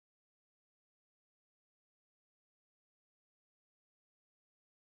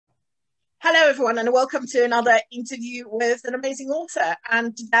Hello, everyone, and welcome to another interview with an amazing author.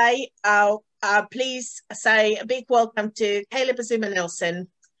 And today, please say a big welcome to Caleb Azumah Nelson.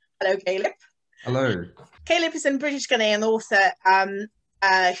 Hello, Caleb. Hello. Caleb is a British Ghanaian author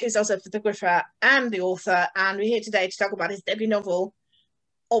who's also a photographer and the author. And we're here today to talk about his debut novel,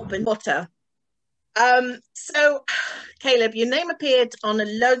 Open Water. So, Caleb, your name appeared on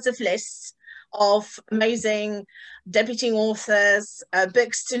loads of lists of amazing debuting authors,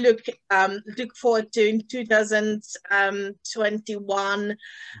 books to look forward to in 2021.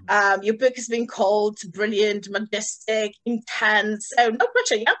 Your book has been called brilliant, majestic, intense. So no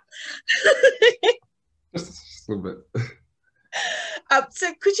pressure, yeah. Just a little bit.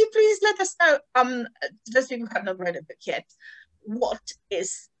 So could you please let us know, those people who have not read a book yet, what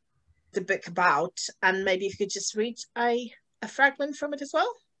is the book about, and maybe if you could just read a fragment from it as well.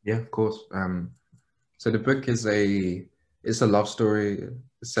 Yeah, of course. So the book is it's a love story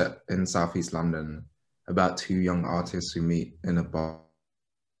set in Southeast London about two young artists who meet in a bar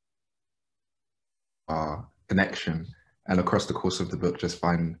connection, and across the course of the book just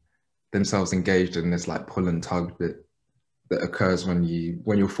find themselves engaged in this like pull and tug that occurs when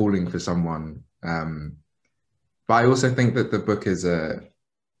you're falling for someone. But I also think that the book is a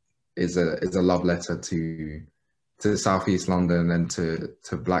love letter to Southeast London and to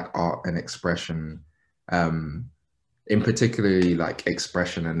Black art and expression, in particularly like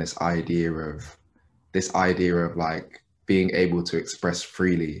expression and this idea of like being able to express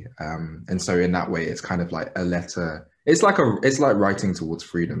freely. And so in that way, it's kind of like a letter. It's like writing towards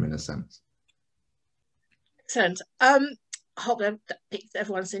freedom in a sense. Excellent. I hope that piques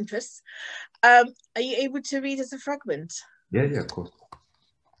everyone's interest. Are you able to read as a fragment? Yeah, of course.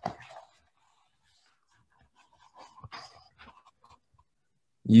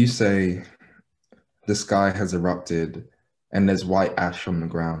 You say the sky has erupted and there's white ash on the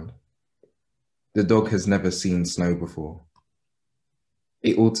ground. The dog has never seen snow before.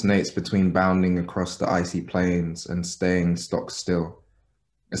 It alternates between bounding across the icy plains and staying stock still,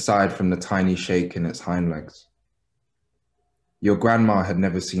 aside from the tiny shake in its hind legs. Your grandma had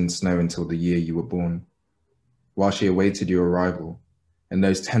never seen snow until the year you were born, while she awaited your arrival, and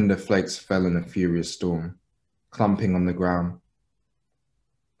those tender flakes fell in a furious storm, clumping on the ground.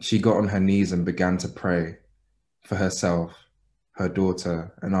 She got on her knees and began to pray for herself, her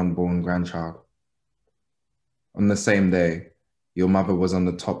daughter, and unborn grandchild. On the same day, your mother was on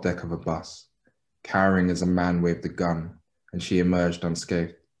the top deck of a bus, cowering as a man waved a gun, and she emerged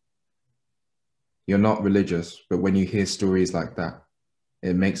unscathed. You're not religious, but when you hear stories like that,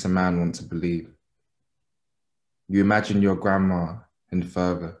 it makes a man want to believe. You imagine your grandma in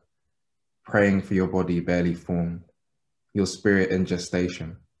fervor, praying for your body barely formed, your spirit in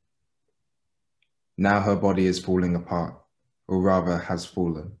gestation. Now her body is falling apart, or rather has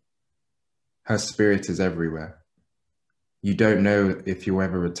fallen. Her spirit is everywhere. You don't know if you'll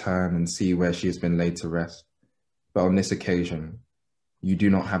ever return and see where she has been laid to rest, but on this occasion, you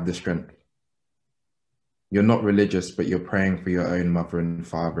do not have the strength. You're not religious, but you're praying for your own mother and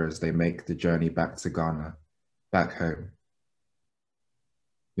father as they make the journey back to Ghana, back home.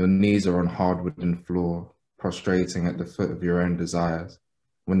 Your knees are on hard wooden floor, prostrating at the foot of your own desires,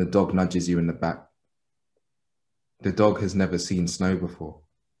 when the dog nudges you in the back. The dog has never seen snow before.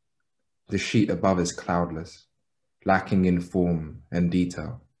 The sheet above is cloudless, lacking in form and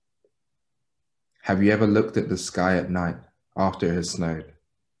detail. Have you ever looked at the sky at night after it has snowed?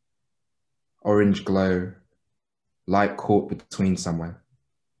 Orange glow, light caught between somewhere,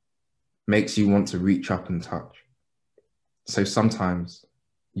 makes you want to reach up and touch. So sometimes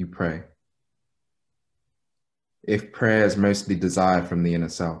you pray. If prayer is mostly desire from the inner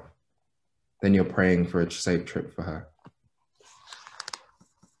self, then you're praying for a safe trip for her.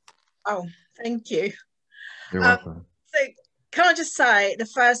 Oh, thank you. You're welcome. So can I just say, the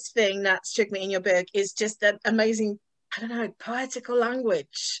first thing that struck me in your book is just an amazing, I don't know, poetical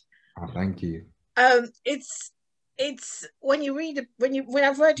language. Oh, thank you. It's when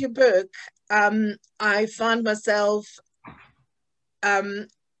I've read your book, I find myself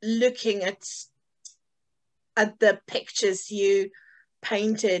looking at the pictures you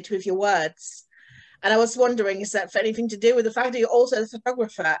painted with your words. And I was wondering, is that for anything to do with the fact that you're also a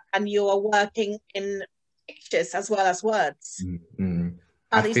photographer and you are working in pictures as well as words? Mm-hmm.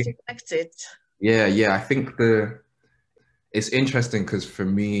 Are these two connected? Yeah. I think it's interesting because for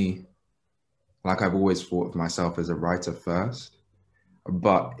me, like I've always thought of myself as a writer first,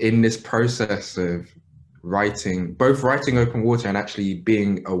 but in this process of both writing Open Water and actually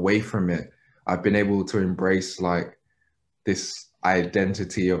being away from it, I've been able to embrace like this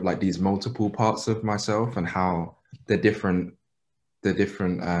identity of like these multiple parts of myself and how they're different the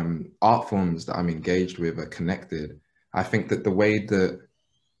different art forms that I'm engaged with are connected. I think that the way that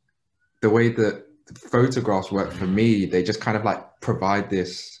photographs work for me, they just kind of like provide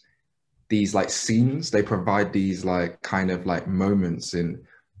these like scenes. They provide these like kind of like moments and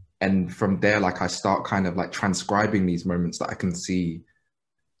from there, like I start kind of like transcribing these moments that I can see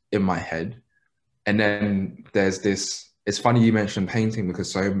in my head. And then there's this, it's funny you mentioned painting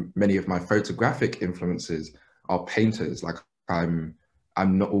because so many of my photographic influences are painters. Like I'm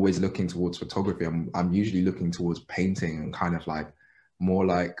I'm not always looking towards photography. I'm usually looking towards painting and kind of like more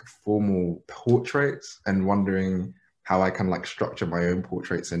like formal portraits and wondering how I can like structure my own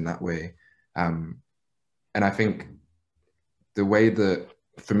portraits in that way. Um, and I think the way that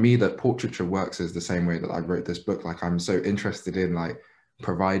for me that portraiture works is the same way that I wrote this book. Like I'm so interested in like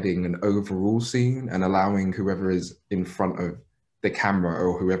providing an overall scene and allowing whoever is in front of the camera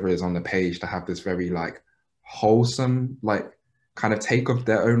or whoever is on the page to have this very like wholesome like kind of take of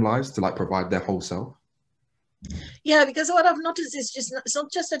their own lives to like provide their whole self. Yeah, because what I've noticed is just it's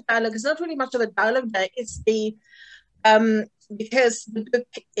not just a dialogue. It's not really much of a dialogue there. It's the um because the book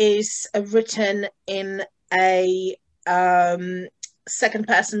is written in a second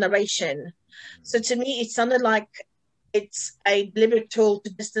person narration. So to me, it sounded like it's a deliberate tool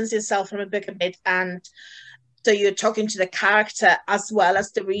to distance yourself from a book a bit, and so you're talking to the character as well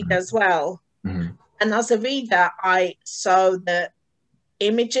as the reader as well. Mm-hmm. And as a reader, I saw the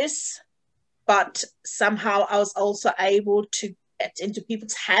images, but somehow I was also able to get into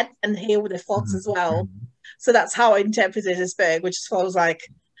people's head and hear their thoughts as well. Mm-hmm. So that's how I interpreted this book, which feels like,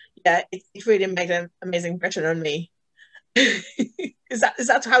 yeah, it really made an amazing impression on me. Is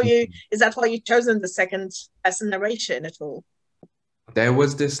that how you is that why you chosen the second person narration at all? There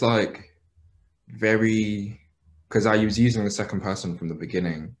was this like very because I was using the second person from the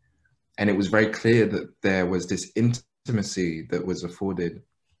beginning, and it was very clear that there was this intimacy that was afforded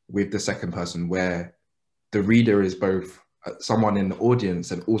with the second person where the reader is both someone in the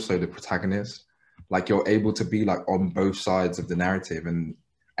audience and also the protagonist. Like you're able to be like on both sides of the narrative, and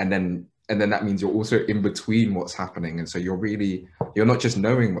then that means you're also in between what's happening, and so you're not just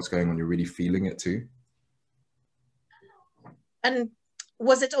knowing what's going on, you're really feeling it too. And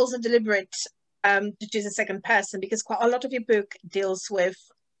was it also deliberate to choose a second person? Because quite a lot of your book deals with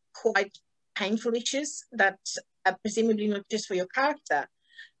quite painful issues that are presumably not just for your character,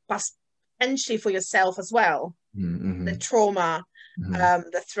 but potentially for yourself as well. Mm-hmm. The trauma, Mm-hmm.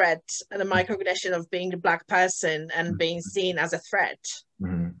 the threat, and the microaggression of being the Black person and being seen as a threat.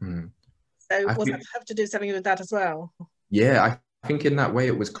 Mm-hmm. So I was that think, have to do something with that as well? yeah, I think in that way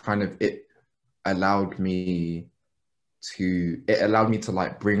it was kind of allowed me it allowed me to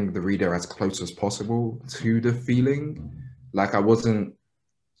like bring the reader as close as possible to the feeling. Like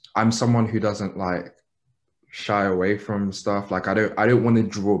I'm someone who doesn't like shy away from stuff. Like I don't want to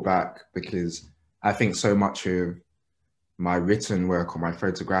draw back because I think so much of my written work or my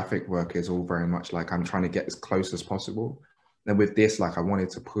photographic work is all very much like I'm trying to get as close as possible. And with this, like I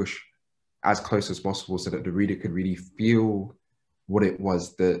wanted to push as close as possible so that the reader could really feel what it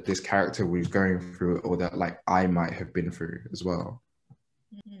was that this character was going through or that like I might have been through as well.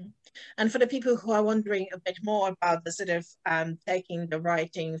 Mm-hmm. And for the people who are wondering a bit more about the sort of taking the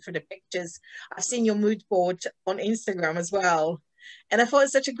writing for the pictures, I've seen your mood board on Instagram as well. And I thought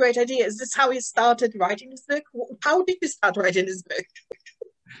it's such a great idea. Is this how you started writing this book? How did you start writing this book?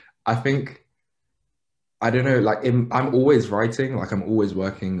 I think I don't know, like I'm always writing, like I'm always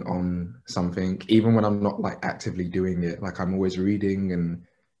working on something, even when I'm not like actively doing it. Like I'm always reading and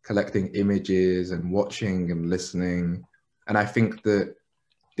collecting images and watching and listening. And I think that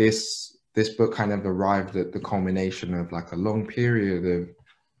this book kind of arrived at the culmination of like a long period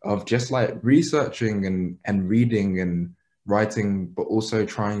of just like researching and reading and writing, but also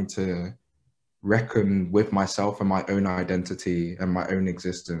trying to reckon with myself and my own identity and my own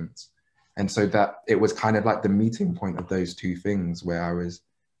existence. And so that it was kind of like the meeting point of those two things where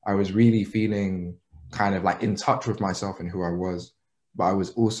I was really feeling kind of like in touch with myself and who I was, but I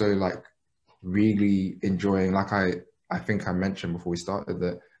was also like really enjoying, like I think I mentioned before we started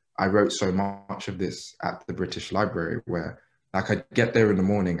that I wrote so much of this at the British Library where like I'd get there in the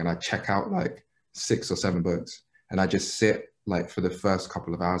morning and I'd check out like 6 or 7 books and I just sit like for the first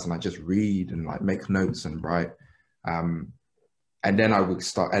couple of hours and I just read and like make notes and write. Um, and then I would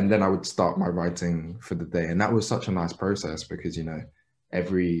start my writing for the day. And that was such a nice process because,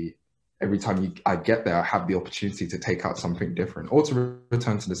 every every time I get there, I have the opportunity to take out something different or to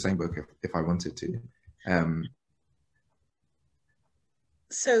return to the same book if I wanted to. Um,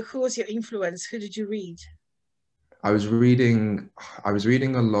 So who was your influence? Who did you read? I was reading I was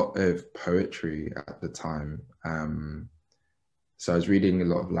reading a lot of poetry at the time. So I was reading a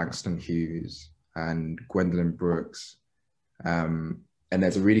lot of Langston Hughes and Gwendolyn Brooks. And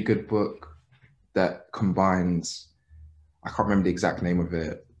there's a really good book that combines, I can't remember the exact name of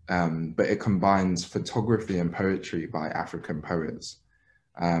it, but it combines photography and poetry by African poets.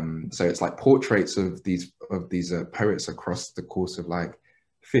 So it's like portraits of these poets across the course of like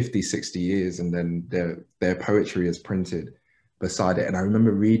 50, 60 years, and then their poetry is printed beside it. And I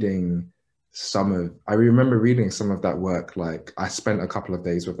remember reading some of that work. Like I spent a couple of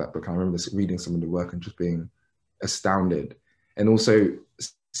days with that book. I remember reading some of the work and just being astounded, and also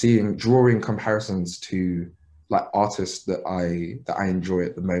drawing comparisons to like artists that I enjoy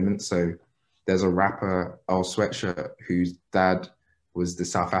at the moment. So there's a rapper, Earl Sweatshirt, whose dad was the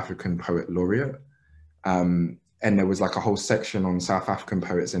South African Poet Laureate. And there was like a whole section on South African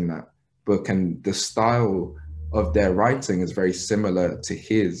poets in that book, and the style of their writing is very similar to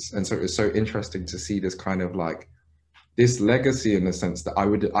his. And so it was so interesting to see this kind of like this legacy, in the sense that I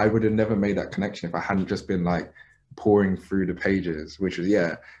would have never made that connection if I hadn't just been like pouring through the pages, which was,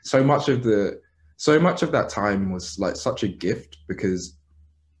 yeah, so much of that time was like such a gift, because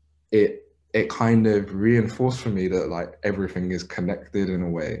it kind of reinforced for me that like everything is connected in a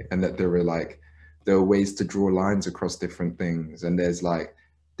way, and that there are ways to draw lines across different things, and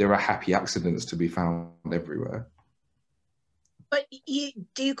there are happy accidents to be found everywhere. But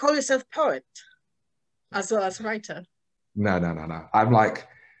do you call yourself poet as well as writer? No.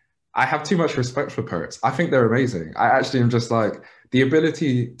 I have too much respect for poets. I think they're amazing. I actually am just like, the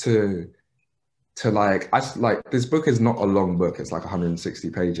ability to this book is not a long book. It's like 160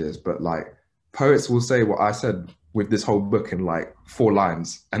 pages, but like poets will say what I said with this whole book in like 4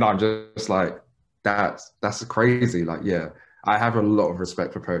 lines. And I'm just like, that's crazy. Like, yeah, I have a lot of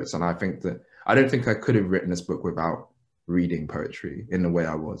respect for poets. And I don't think I could have written this book without reading poetry in the way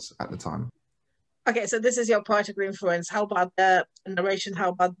I was at the time. Okay, so this is your poetical influence. How about the narration? How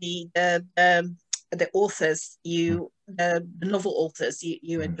about the authors the novel authors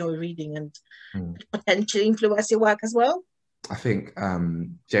you enjoy reading and potentially influence your work as well? I think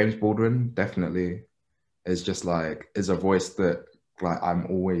James Baldwin definitely is a voice that like I'm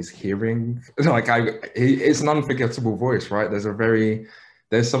always hearing. Like it's an unforgettable voice, right?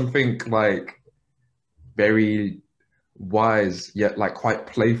 There's something like very wise yet like quite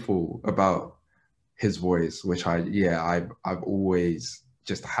playful about his voice, which I've always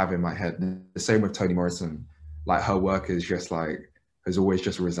just have in my head. The same with Toni Morrison. Like her work is just like, has always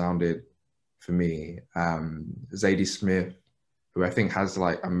just resounded for me. Zadie Smith, who I think has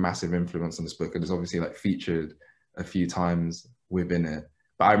like a massive influence on this book and is obviously like featured a few times within it.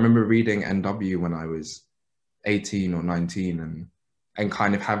 But I remember reading NW when I was 18 or 19 and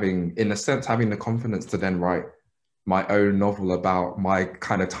kind of having the confidence to then write my own novel about my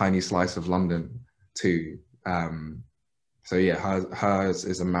kind of tiny slice of London too. So yeah, hers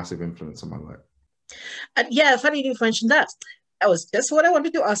is a massive influence on my work. And yeah, funny you mentioned that. That was just what I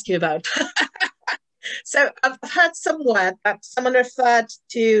wanted to ask you about. So I've heard somewhere that someone referred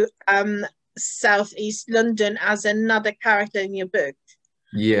to Southeast London as another character in your book.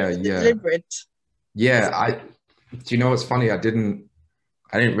 Yeah. Deliberate. Yeah, do you know what's funny? I didn't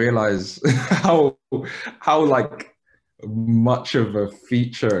realize how like much of a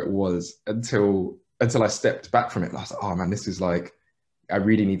feature it was until I stepped back from it. And I was like, oh man, this is like, I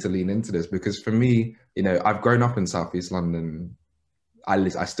really need to lean into this, because for me, you know, I've grown up in Southeast London.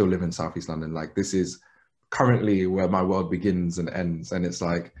 I still live in Southeast London. Like this is currently where my world begins and ends. And it's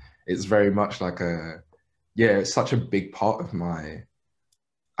like, it's very much like it's such a big part of my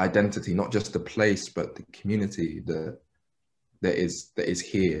identity, not just the place, but the community that is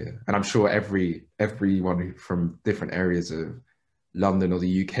here. And I'm sure everyone from different areas of London or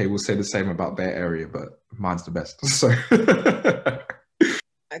the UK will say the same about their area, but mine's the best. So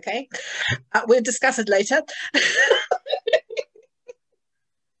okay, we'll discuss it later.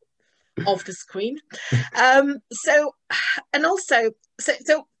 Off the screen. So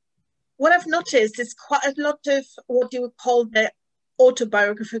what I've noticed is quite a lot of what you would call the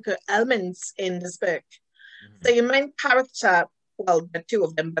autobiographical elements in this book. Mm-hmm. So your main character, well, there are 2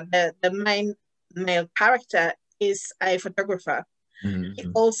 of them, but the main male character is a photographer. Mm-hmm. He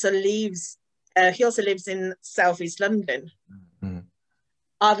also lives in Southeast London. Mm-hmm.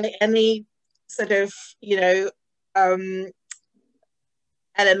 Are there any sort of,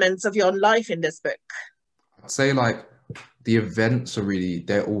 elements of your own life in this book? I'd say like the events are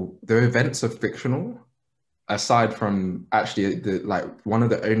the events are fictional, aside from actually one of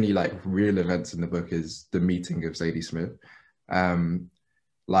the only like real events in the book is the meeting of Zadie Smith.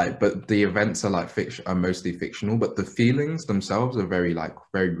 But the events are mostly fictional, but the feelings themselves are very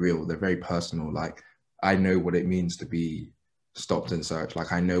real. They're very personal. Like I know what it means to be stopped and searched.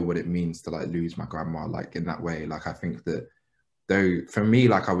 Like I know what it means to like lose my grandma, like in that way. Like I think that though for me,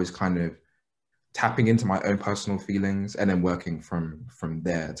 like I was kind of tapping into my own personal feelings and then working from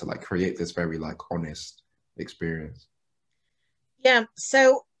there to like create this very like honest experience. Yeah.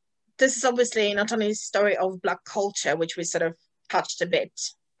 So this is obviously not only a story of Black culture, which we sort of touched a bit,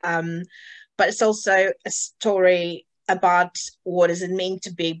 um, but it's also a story about what does it mean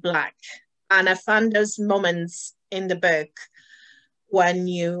to be Black. And I found those moments in the book when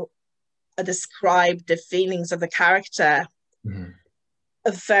you describe the feelings of the character Mm-hmm.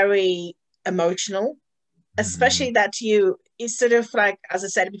 are very emotional, Mm-hmm. especially that you it's sort of like, as I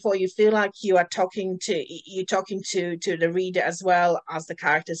said before, you feel like you're talking to the reader as well as the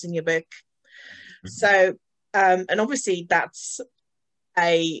characters in your book. So and obviously that's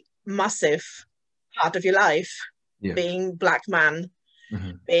a massive part of your life, Yeah. being Black man,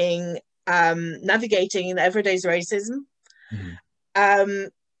 Mm-hmm. being navigating in everyday's racism. Mm-hmm. um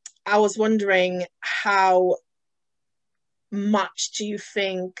I was wondering, how much do you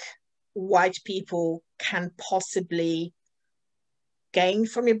think white people can possibly gain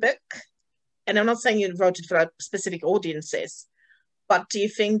from your book? And I'm not saying you wrote it for specific audiences, but do you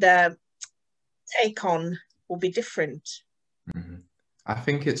think the take on will be different? Mm-hmm. I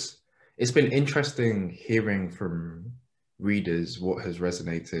think it's been interesting hearing from readers what has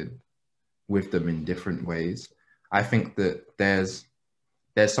resonated with them in different ways. I think that there's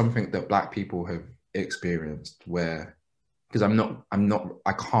something that Black people have experienced where, because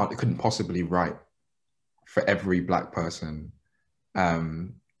I couldn't possibly write for every Black person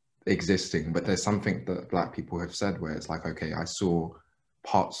um, existing, but there's something that Black people have said where it's like, okay, I saw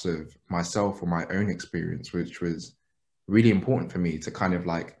parts of myself or my own experience, which was really important for me to kind of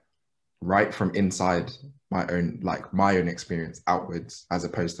like write from inside my own experience outwards, as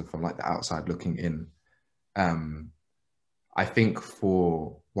opposed to from like the outside looking in. Um, I think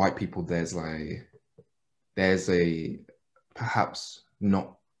for white people, there's a perhaps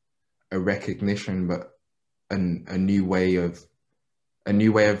not a recognition, but a new way of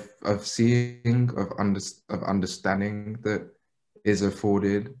seeing of understanding that is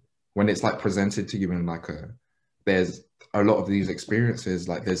afforded when it's like presented to you in like there's a lot of these experiences,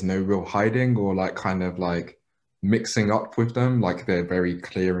 like there's no real hiding or like kind of like mixing up with them, like they're very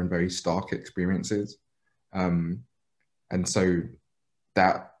clear and very stark experiences. um and so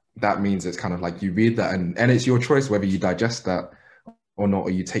that means it's kind of like you read that and it's your choice whether you digest that or not, or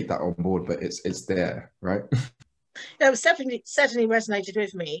you take that on board, but it's there, right? It was certainly resonated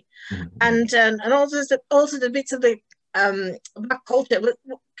with me, Mhm. and also the bits of the Black culture.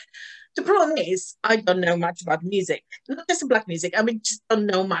 The problem is, I don't know much about music, not just Black music. I mean, just don't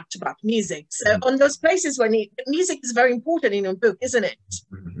know much about music. So, Mhm. on those places when music is very important in a book, isn't it?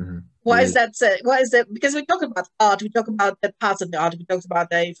 Mhm. Why Yeah, is that? Why is that? Because we talk about art, we talk about the parts of the art, we talk about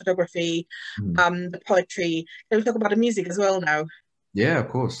the photography, mhm. the poetry, and we talk about the music as well now. Yeah, of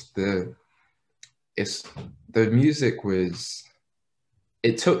course. It's the music was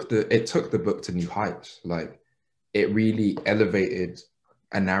it took the book to new heights. Like it really elevated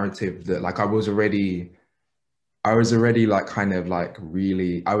a narrative that like I was already like kind of like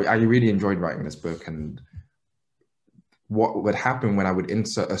really I really enjoyed writing this book. And what would happen when I would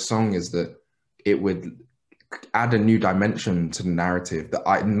insert a song is that it would add a new dimension to the narrative that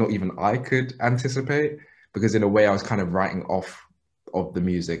I not even I could anticipate, because in a way I was kind of writing off of the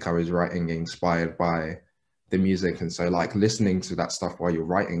music. I was writing inspired by the music, and so like listening to that stuff while you're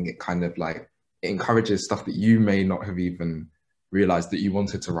writing, it kind of like it encourages stuff that you may not have even realized that you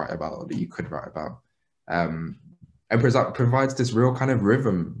wanted to write about or that you could write about. um, and provides this real kind of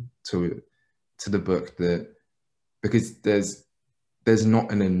rhythm to the book, that because there's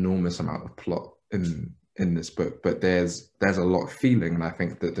not an enormous amount of plot in this book, but there's a lot of feeling, and I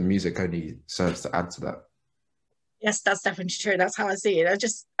think that the music only serves to add to that. Yes, that's definitely true. That's how I see it. I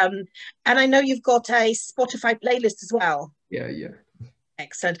just and I know you've got a Spotify playlist as well. Yeah, yeah,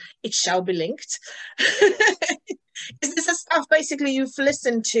 Excellent. It shall be linked. Is this the stuff basically you've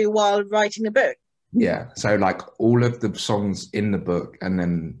listened to while writing a book? yeah. So like all of the songs in the book, and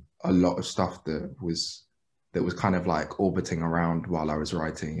then a lot of stuff that was kind of like orbiting around while I was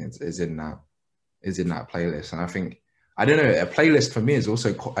writing is in that playlist. And I think I don't know, a playlist for me is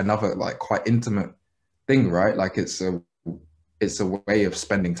also another like quite intimate thing, right? Like it's a way of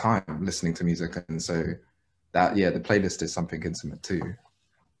spending time listening to music, and so that yeah, the playlist is something intimate too.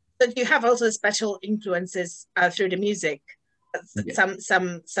 But you have also special influences through the music. Yeah,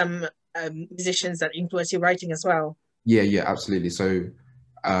 Some musicians that influence your writing as well. yeah, yeah, absolutely. So,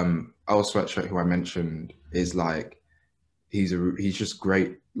 Earl Sweatshirt, who I mentioned, is like he's just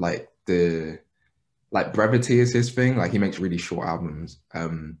great. Like like brevity is his thing. Like he makes really short albums.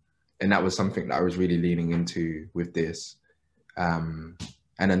 And that was something that I was really leaning into with this. And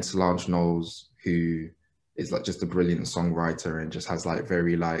then Solange Knowles, who is like just a brilliant songwriter and just has like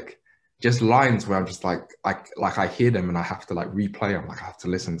very like just lines where I'm just like I hear them and I have to like replay them. Like I have to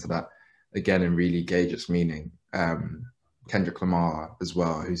listen to that again and really gauge its meaning. Kendrick Lamar as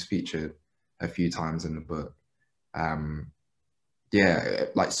well, who's featured a few times in the book. Yeah,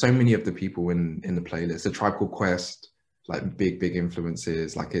 like so many of the people in the playlist. A Tribe Called Quest, like big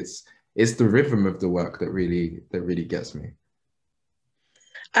influences. Like it's the rhythm of the work that really gets me.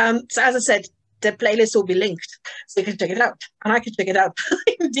 So as I said, the playlist will be linked, so you can check it out, and I can check it out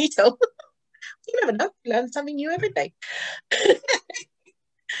in detail. You never know, learn something new every day.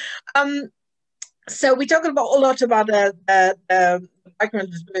 So we talk about a lot about the background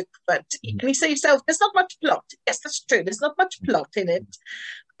of the book, but you say yourself, there's not much plot. Yes, that's true. There's not much plot in it,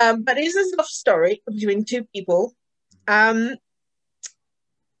 but it is a love story between two people. Why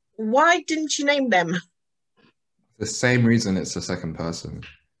didn't you name them? The same reason it's the second person.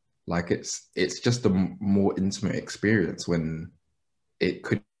 Like it's just a more intimate experience when it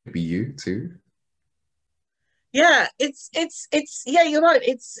could be you too. Yeah, it's yeah, you're right.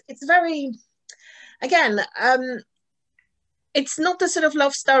 It's very, again, it's not the sort of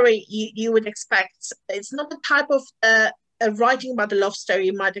love story you would expect. It's not the type of writing about the love story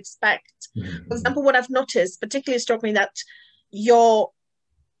you might expect. Mm-hmm. For example, what I've noticed particularly struck me that your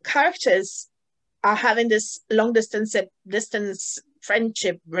characters are having this long distance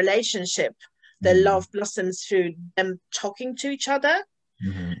friendship relationship. The love blossoms through them talking to each other.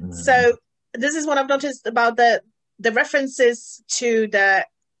 Mm-hmm. So this is what I've noticed about the references to the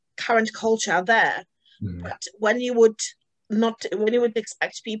current culture there. Mm-hmm. But when you would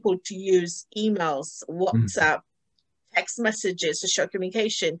expect people to use emails, WhatsApp, text messages to show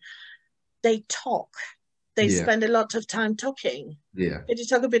communication, they talk. They spend a lot of time talking. Yeah. Could you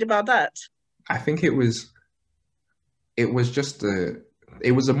talk a bit about that? I think it was just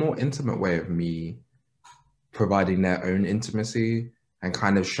it was a more intimate way of me providing their own intimacy and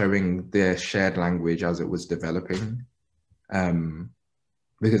kind of showing their shared language as it was developing.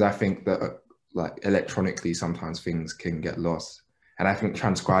 Because I think that like electronically sometimes things can get lost. And I think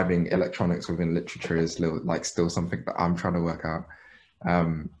transcribing electronics within literature is still something that I'm trying to work out.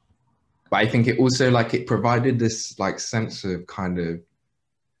 But I think it also it provided this like sense of kind of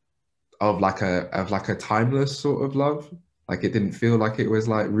like a timeless sort of love. Like it didn't feel like it was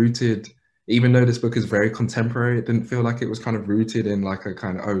like rooted, even though this book is very contemporary, it didn't feel like it was kind of rooted in like a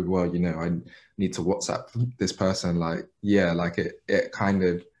kind of, oh, well, I need to WhatsApp this person. Like, yeah, like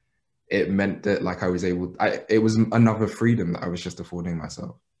it meant that like I was it was another freedom that I was just affording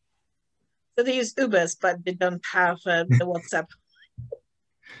myself. So they use Ubers, but they don't have the WhatsApp.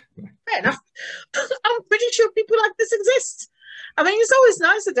 Fair enough. I'm pretty sure people like this exist. I mean, it's always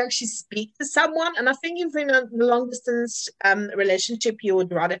nice to actually speak to someone. And I think if you're in a long distance relationship, you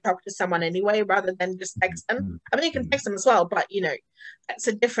would rather talk to someone anyway, rather than just text them. I mean, you can text them as well, but that's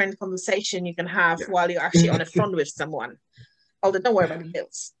a different conversation you can have while you're actually on a phone with someone. Although don't worry about the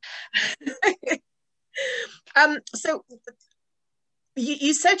bills. So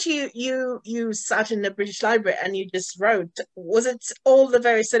you said you sat in the British Library and you just wrote. Was it all the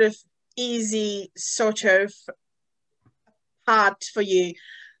very sort of easy sort of part for you?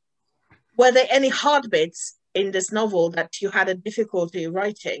 Were there any hard bits in this novel that you had a difficulty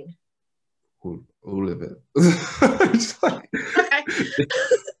writing? All of it. Okay.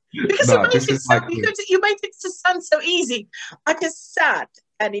 Because you made it to sound so easy. I just sat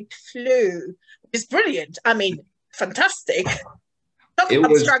and it flew. It's brilliant. I mean, fantastic. Talk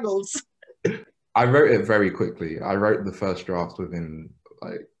about struggles. I wrote it very quickly. I wrote the first draft within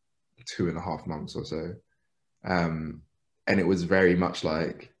like 2.5 months or so. And it was very much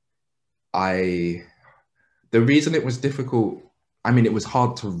like the reason it was difficult, I mean, it was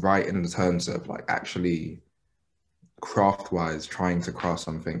hard to write in the terms of like actually craft-wise trying to craft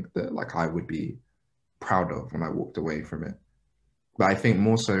something that like I would be proud of when I walked away from it. But I think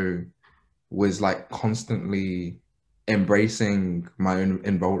more so was like constantly embracing my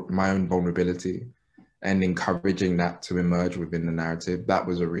own vulnerability and encouraging that to emerge within the narrative. That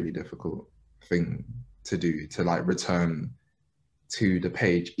was a really difficult thing to do, to like return to the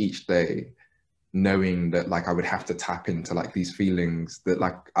page each day knowing that like I would have to tap into like these feelings that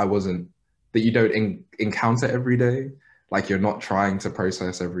like that you don't encounter every day, like you're not trying to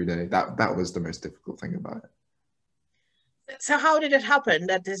process every day. That was the most difficult thing about it. So how did it happen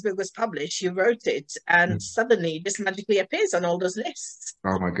that this book was published? You wrote it and suddenly this magically appears on all those lists.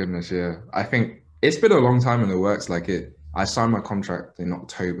 Oh my goodness, yeah. I think it's been a long time in the works. I signed my contract in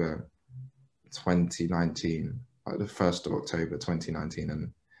October 2019, like the 1st of October 2019.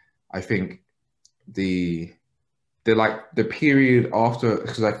 And I think the period after,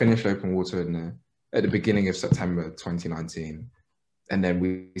 because I finished Open Water at the beginning of September 2019, and then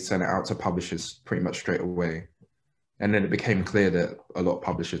we sent it out to publishers pretty much straight away. And then it became clear that a lot of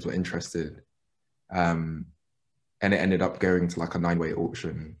publishers were interested. And it ended up going to like a 9-way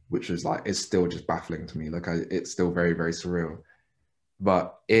auction, which is like, it's still just baffling to me. Like it's still very, very surreal.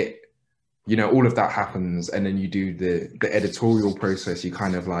 But all of that happens, and then you do the editorial process. You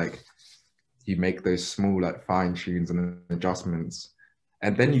kind of like, you make those small like fine tunes and adjustments,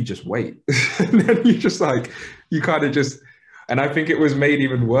 and then you just wait. And then you just like, you kind of just, and I think it was made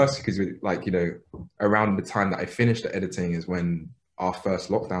even worse because like, around the time that I finished the editing is when our first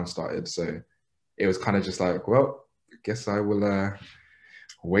lockdown started. So it was kind of just like, well, I guess I will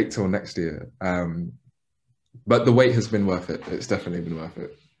wait till next year. But the wait has been worth it. It's definitely been worth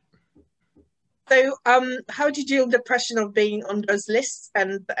it. So, how did you deal with the pressure of being on those lists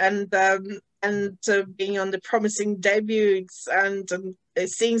and being on the promising debuts and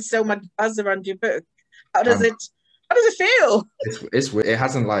seeing so much buzz around your book? How does it feel? It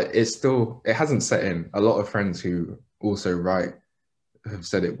hasn't set in. A lot of friends who also write have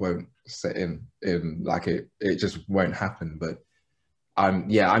said it won't set in like it just won't happen. But I'm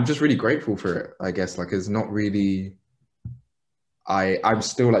just really grateful for it, I guess. Like, it's not really, I'm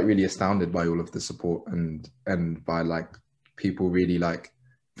still like really astounded by all of the support and by like people really like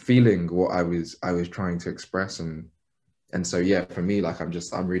feeling what I was trying to express, and so yeah, for me, like I'm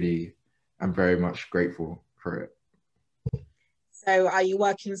very much grateful for it. So are you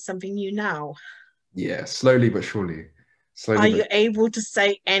working on something new now? Yeah, slowly but surely. Are you able to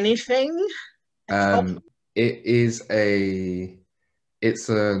say anything? There's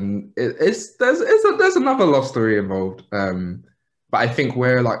another love story involved. But I think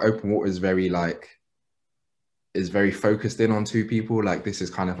where like Open Water is very focused in on 2 people, like this is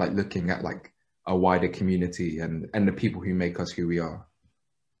kind of like looking at like a wider community and the people who make us who we are.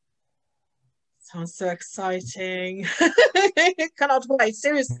 Sounds so exciting. Cannot wait.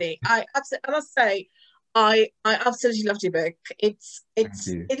 Seriously, I must say, I absolutely loved your book. It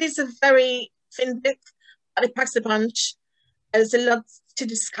is a very thin book, but it packs a punch. There's a lot to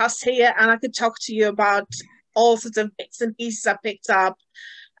discuss here, and I could talk to you about all sorts of bits and pieces I picked up.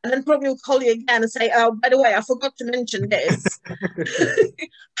 And then probably will call you again and say, oh, by the way, I forgot to mention this.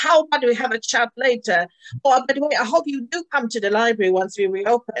 How about we have a chat later? Or by the way, I hope you do come to the library once we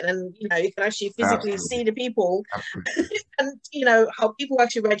reopen, and you can actually physically see the people and how people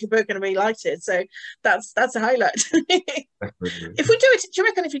actually read your book and really liked it. So that's a highlight. If we do it, do you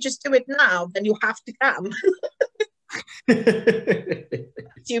reckon if you just do it now, then you have to come?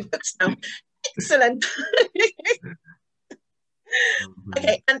 Your books now. Excellent.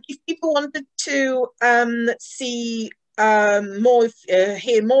 Okay, and if people wanted to see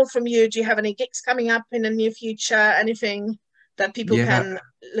hear more from you, do you have any gigs coming up in the near future? Anything that people can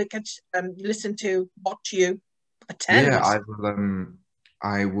look at, listen to, watch you, attend? Yeah,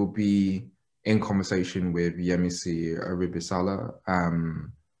 I will be in conversation with Yemisi Aribisala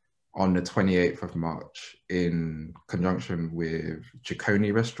on the 28th of March in conjunction with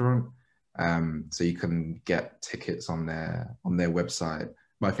Ciccone Restaurant. So you can get tickets on their website.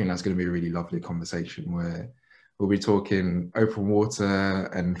 But I think that's going to be a really lovely conversation where we'll be talking open water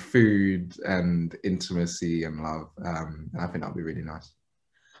and food and intimacy and love. And I think that'll be really nice.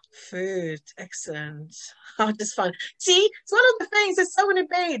 Food, excellent. Oh, just fun. See, it's one of the things. There's so many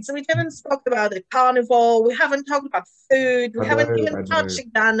beats. So we haven't spoke about the carnival. We haven't talked about food. We haven't even touched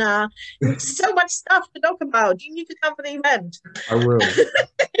Ghana. There's so much stuff to talk about. You need to come for the event. I will.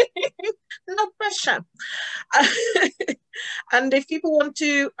 No pressure. And if people want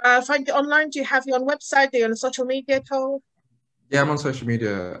to find you online, do you have your own website? Are you on social media at all? Yeah, I'm on social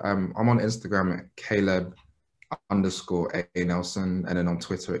media. I'm on Instagram at Caleb _A Nelson, and then on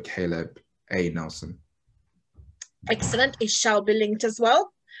Twitter at Caleb A Nelson. Excellent. It shall be linked as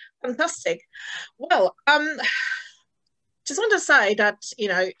well. Fantastic. Well, just want to say that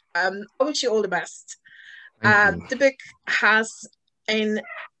I wish you all the best. The book has, in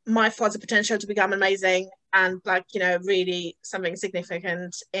my thoughts, the potential to become amazing and really something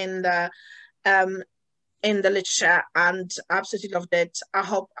significant in the literature, and absolutely loved it. I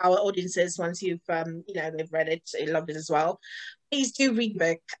hope our audiences, once you've they've read it, they loved it as well. Please do read the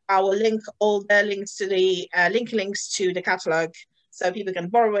book. I will link all the links to the links to the catalogue so people can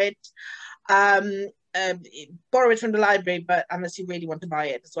borrow it. Borrow it from the library, but unless you really want to buy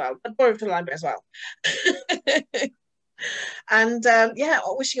it as well, but borrow it from the library as well. And yeah,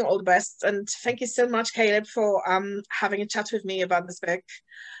 wishing you all the best. And thank you so much, Caleb, for having a chat with me about this book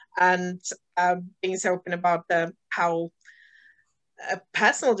and being so open about how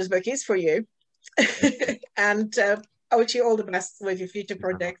personal this book is for you. And I wish you all the best with your future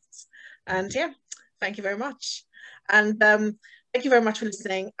projects. And yeah, thank you very much. And thank you very much for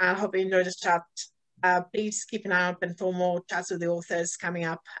listening. I hope you enjoyed this chat. Please keep an eye open for more chats with the authors coming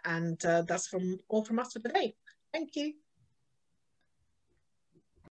up. And that's all from us for today. Thank you.